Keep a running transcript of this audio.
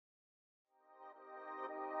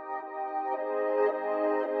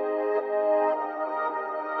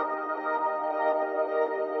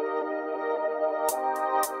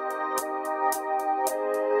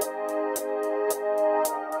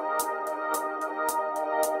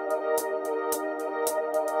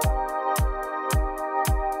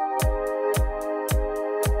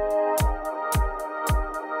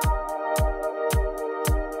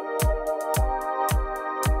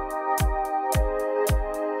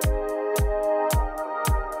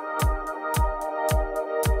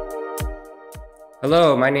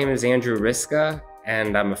Hello, my name is Andrew Riiska,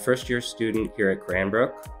 and I'm a first-year student here at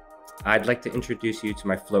Cranbrook. I'd like to introduce you to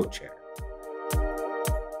my float chair.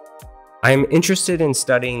 I am interested in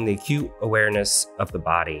studying the acute awareness of the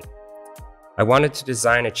body. I wanted to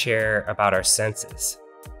design a chair about our senses,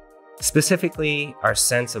 specifically our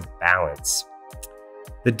sense of balance.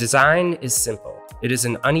 The design is simple. It is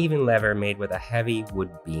an uneven lever made with a heavy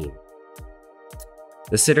wood beam.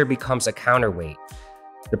 The sitter becomes a counterweight.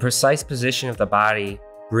 The precise position of the body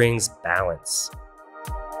brings balance.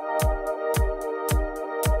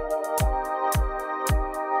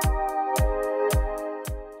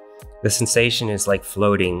 The sensation is like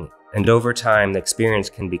floating, and over time, the experience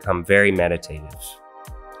can become very meditative.